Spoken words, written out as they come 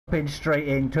in straight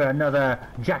into another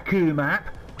Jakku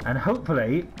map, and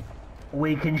hopefully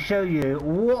we can show you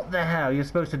what the hell you're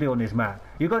supposed to do on this map.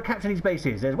 You've got to capture these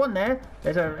bases. There's one there,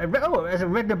 there's a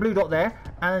red and a blue dot there,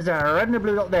 and there's a red and a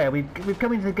blue dot there. We've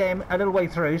come into the game a little way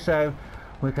through, so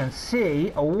we can see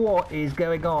what is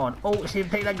going on. Oh, see him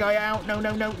take that guy out.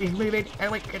 No, he's moving.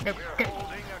 Oh wait, no,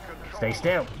 stay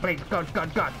still, please.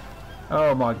 God.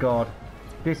 Oh my god.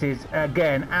 This is,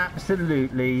 again,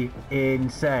 absolutely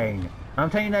insane.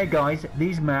 I'm telling you now, guys,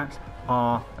 these maps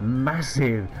are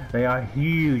massive. They are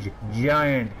huge,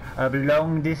 giant, of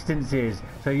long distances.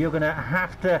 So you're going to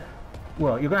have to,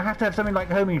 well, you're going to have something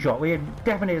like homing shot. We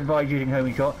definitely advise using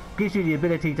homing shot. Gives you the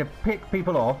ability to pick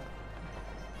people off.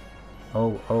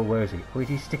 Oh, where is he? Oh, is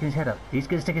he sticking his head up? He's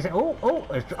going to stick his head. Oh,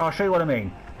 I'll show you what I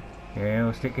mean. Yeah,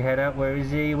 we'll stick your head up. Where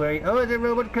is he? Oh, is a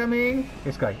robot coming?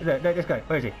 This guy. No, this guy.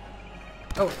 Where is he?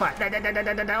 Oh, fire.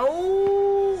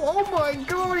 Oh my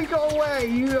god, he got away.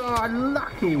 You are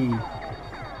lucky.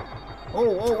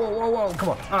 Oh, come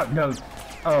on. Oh, no.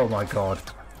 Oh my god.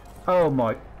 Oh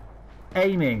my.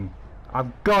 Aiming.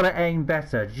 I've got to aim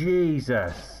better.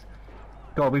 Jesus.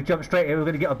 God, we've jumped straight in. We're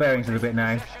going to get our bearings a little bit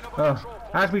now. Oh.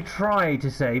 As we tried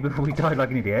to say before we died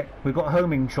like an idiot, we've got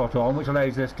homing shot on, which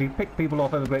allows us to pick people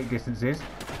off over great distances.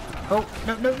 Oh,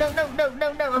 no,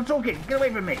 I'm talking. Get away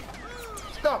from me.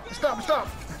 Stop.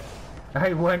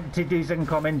 I want to do some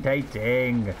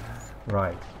commentating.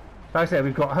 Right. Like I said,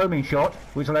 we've got homing shot,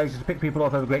 which allows us to pick people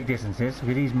off over great distances,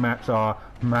 because these maps are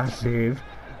massive.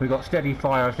 We've got steady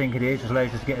fire, I think it is, which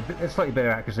allows us to get a slightly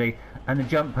better accuracy. And the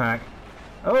jump pack.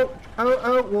 Oh,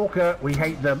 Walker, we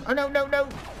hate them. Oh, no.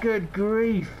 Good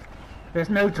grief. There's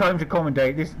no time to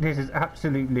commentate. This is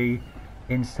absolutely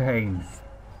insane.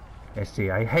 Let's see,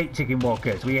 I hate chicken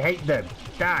walkers. We hate them.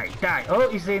 Die. Oh,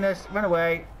 he's seen us. Run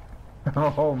away.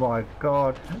 Oh my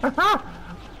god.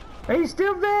 He's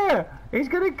still there. He's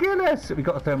going to kill us. We've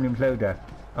got a thermal imploder.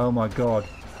 Oh my god.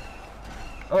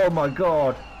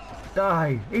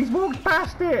 Die. He's walked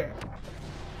past it.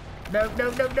 No.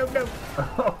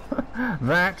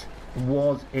 That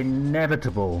was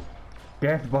inevitable.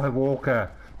 Death by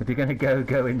Walker. If you're going to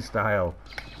go in style.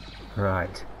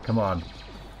 Right, come on.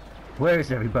 Where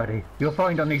is everybody? You'll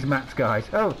find on these maps, guys.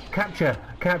 Oh, capture.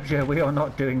 We are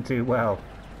not doing too well.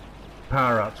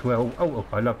 Power-ups. Well, oh,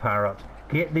 I love power-ups.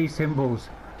 Get these symbols.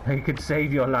 They could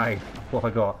save your life. What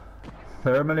have I got?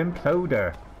 Thermal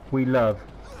imploder. We love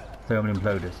thermal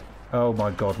imploders. Oh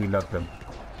my god, we love them.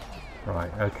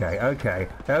 Right, okay.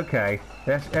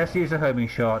 Let's use a homing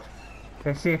shot.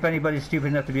 Let's see if anybody's stupid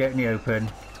enough to be out in the open.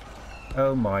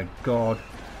 Oh my god.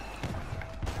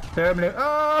 Thermal.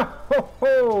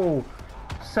 Oh!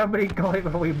 Somebody got it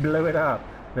before we blew it up.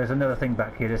 There's another thing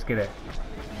back here. Let's get it.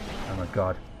 Oh my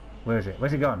god. Where is it?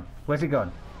 Where's it gone?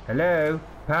 Hello?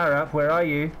 Power up, where are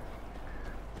you?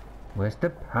 Where's the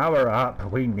power up?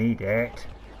 We need it.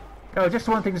 Oh, just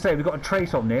one thing to say. We've got a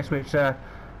trace on this, which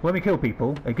when we kill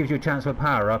people, it gives you a chance for a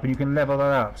power up, and you can level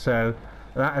that up. So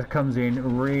that comes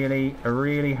in really,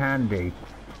 really handy.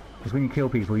 Because when you kill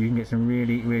people, you can get some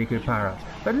really good power ups.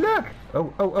 But look!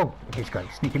 Oh! This guy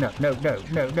sneaking up. No.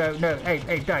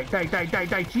 Hey,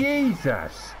 die.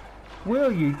 Jesus!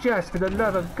 Will you just, for the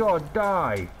love of God,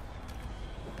 die?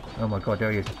 Oh my god,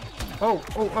 there he is. Oh!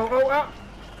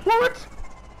 What?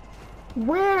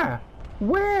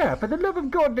 Where? For the love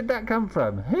of God, did that come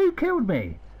from? Who killed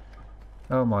me?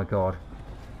 Oh my god.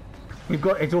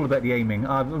 It's all about the aiming.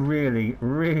 I've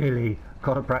really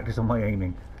got to practice on my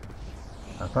aiming.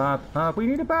 Up. We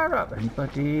need a power up.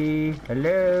 Anybody?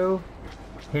 Hello?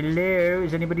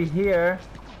 Is anybody here?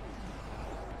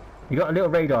 You got a little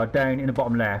radar down in the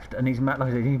bottom left, and these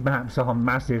maps are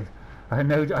massive. I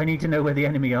need to know where the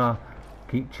enemy are.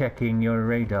 Keep checking your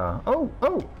radar. Oh!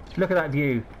 Look at that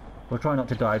view. We'll try not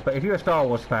to die, but if you're a Star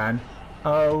Wars fan,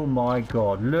 oh my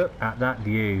god, look at that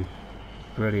view.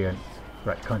 Brilliant.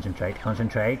 Right, concentrate.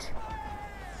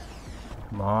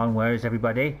 Come on, where is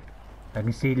everybody? I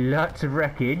can see lots of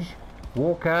wreckage.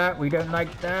 Walker, we don't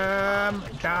like them.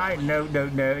 Die. No.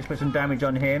 Let's put some damage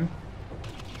on him.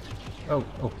 Oh.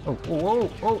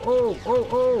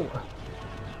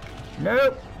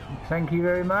 No. Thank you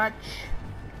very much.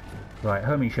 Right,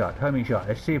 homing shot.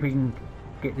 Let's see if we can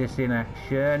get this in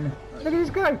action. Look at this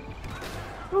guy.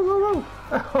 Oh,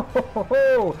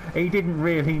 he didn't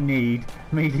really need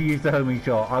me to use the homing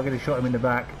shot. I'm going to shot him in the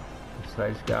back. It's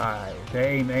those guys.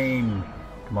 Aim.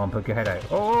 Come on, poke your head out.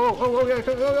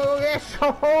 Oh, yes!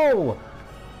 Oh!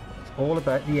 It's all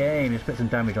about the aim. Let's put some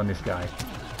damage on this guy.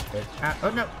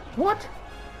 Oh, no. What?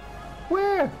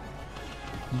 Where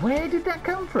did that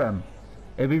come from?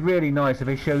 It'd be really nice if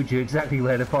I showed you exactly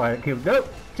where the pirate killed. No!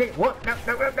 What?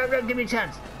 No, give me a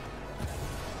chance.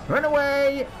 Run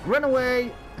away! Run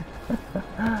away!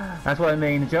 That's what I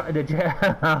mean.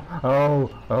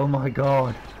 Oh my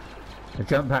god. The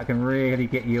jump pack can really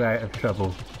get you out of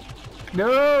trouble.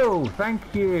 No! Thank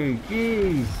you!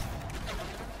 Jeez!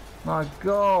 My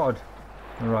god!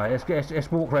 Right, let's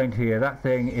walk around here. That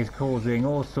thing is causing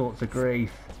all sorts of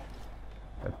grief.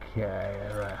 Okay,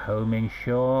 alright, homing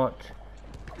shot.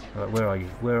 Right, where are you?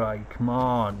 Where are you? Come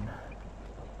on!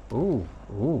 Ooh,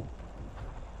 ooh.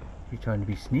 She's trying to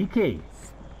be sneaky.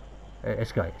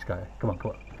 Let's go. Come on,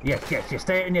 come on. Yes,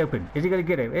 stay out in the open. Is he going to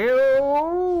get him?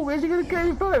 Oh, is he going to get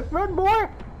him for it? Run, boy!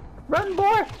 Run,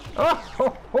 boy!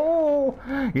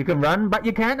 Oh, you can run, but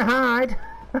you can't hide.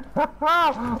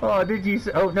 Oh, did you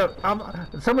see? Oh, no,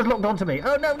 someone's locked onto me.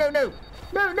 Oh, no,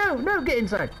 get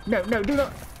inside. No, do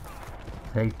not.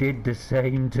 They did the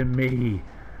same to me.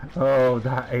 Oh,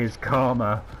 that is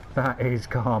karma. That is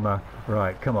karma.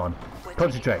 Right, come on.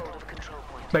 Concentrate.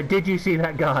 But did you see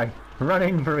that guy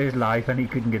running for his life and he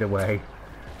couldn't get away?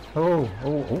 Oh.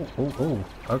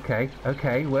 Okay.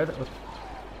 Where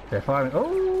they're firing.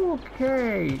 Oh,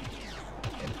 okay.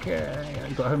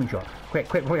 You got a homing shot. Quick,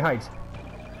 before he hides.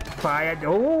 Fire.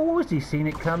 Oh, has he seen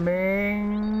it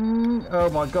coming? Oh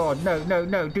my god. No.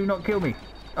 Do not kill me.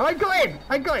 Oh, I got him.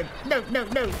 No.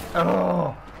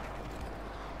 Oh.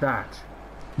 That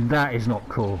is not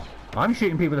cool. I'm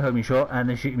shooting people with a homing shot and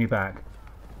they're shooting me back.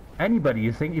 Anybody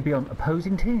you'd think you'd be on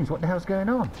opposing teams. What the hell's going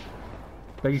on?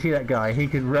 But you see that guy, he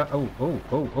could run.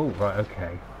 Oh, right,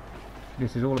 okay.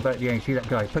 This is all about the aim. See that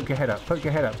guy, poke your head up,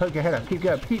 keep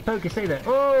going, keep poking, stay there.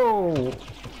 Oh,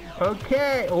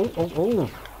 okay. Oh.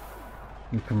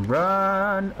 You can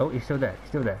run. Oh, he's still there,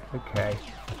 okay.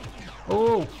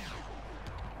 Oh.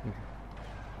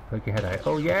 Poke your head out.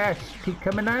 Oh yes, keep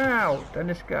coming out. And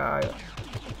this guy.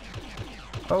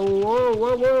 Oh,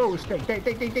 whoa. Stay.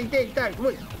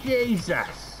 Wait,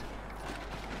 Jesus.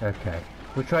 Okay.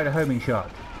 We'll try the homing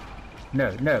shot.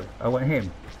 No. I want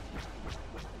him.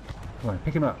 Come on,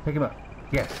 pick him up.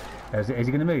 Yes. Is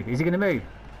he going to move?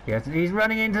 Yes, he's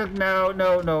running into... No.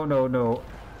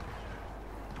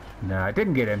 No, I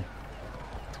didn't get him.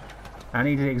 And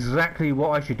he did exactly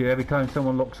what I should do every time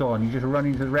someone locks on. You just run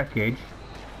into the wreckage.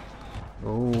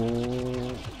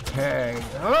 Okay.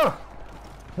 Oh!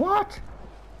 What?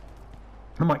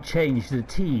 I might change to the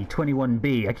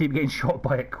T-21B. I keep getting shot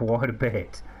by it quite a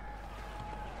bit.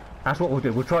 That's what we'll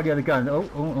do. We'll try the other gun. Oh,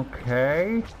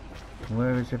 okay.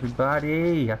 Where is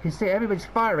everybody? I can see everybody's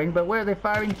firing, but where are they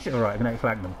firing? Alright, I'm going to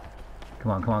flag them.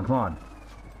 Come on.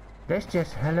 Let's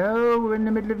just... Hello, we're in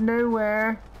the middle of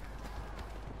nowhere.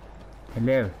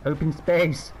 Hello, open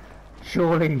space.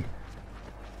 Surely.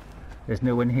 There's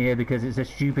no one here because it's a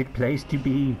stupid place to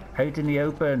be. Out in the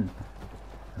open.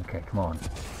 Okay, come on.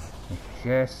 Let's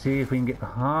just see if we can get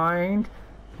behind.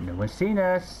 No one's seen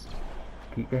us.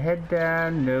 Keep your head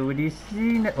down. Nobody's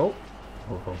seen it. Oh.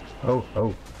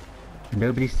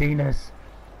 Nobody's seen us.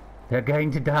 They're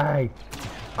going to die.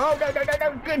 Oh, no.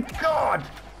 Good God.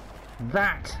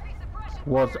 That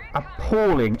was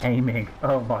appalling aiming.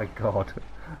 Oh, my God.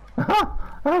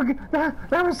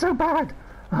 That was so bad.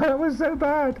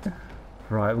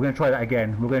 Right, we're going to try that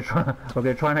again. We're going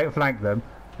to try and outflank them.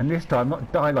 And this time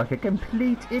not die like a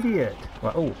complete idiot.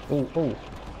 Right, oh.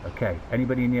 Okay,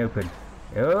 anybody in the open?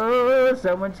 Oh,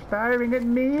 someone's firing at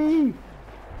me.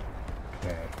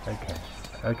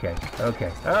 Okay.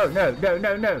 Oh, no.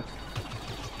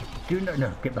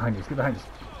 No, get behind us.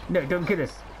 No, don't kill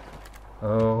us.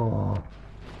 Oh,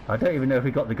 I don't even know if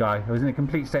we got the guy. I was in a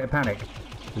complete state of panic.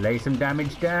 Lay some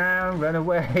damage down, run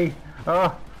away.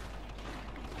 Oh,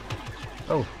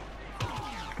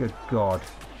 good God.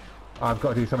 I've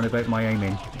got to do something about my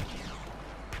aiming.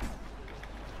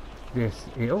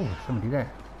 Oh, somebody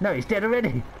there. No, he's dead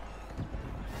already.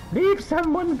 Leave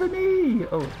someone for me.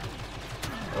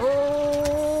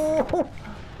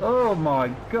 Oh my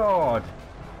God.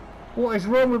 What is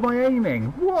wrong with my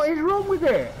aiming? What is wrong with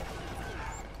it?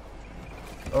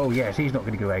 Oh yes, he's not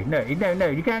going to go away. No,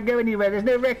 you can't go anywhere. There's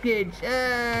no wreckage.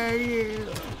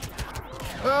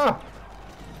 Oh,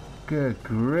 good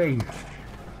grief.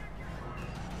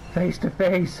 Face to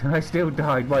face, I still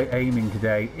died by aiming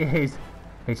today.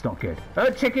 It's not good. Oh,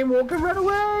 chicken walker, run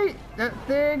away! That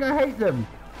thing, I hate them.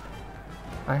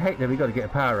 We've got to get a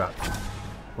power up.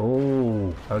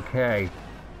 Oh, okay.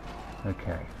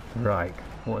 Right.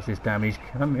 What's this damage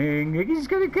coming? He's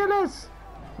going to kill us.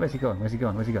 Where's he gone?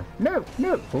 No.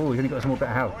 Oh, he's only got some more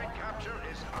better health.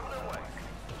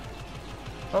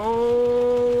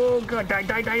 Oh, God,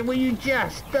 die. Will you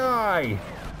just die?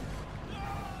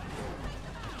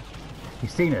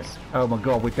 He's seen us. Oh my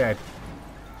God, we're dead.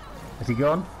 Has he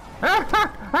gone?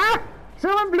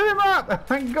 Someone blew him up!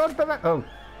 Thank God for that. Oh,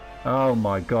 Oh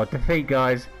my god, defeat,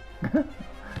 guys.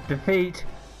 Defeat.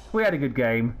 We had a good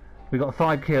game. We got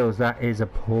 5 kills. That is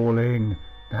appalling.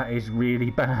 That is really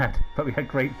bad. But we had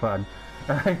great fun.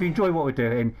 If you enjoy what we're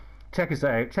doing, check us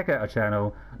out. Check out our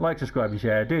channel. Like, subscribe and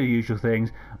share. Do the usual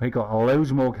things. We've got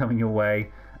loads more coming your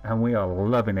way. And we are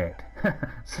loving it.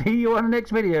 See you on the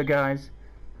next video, guys.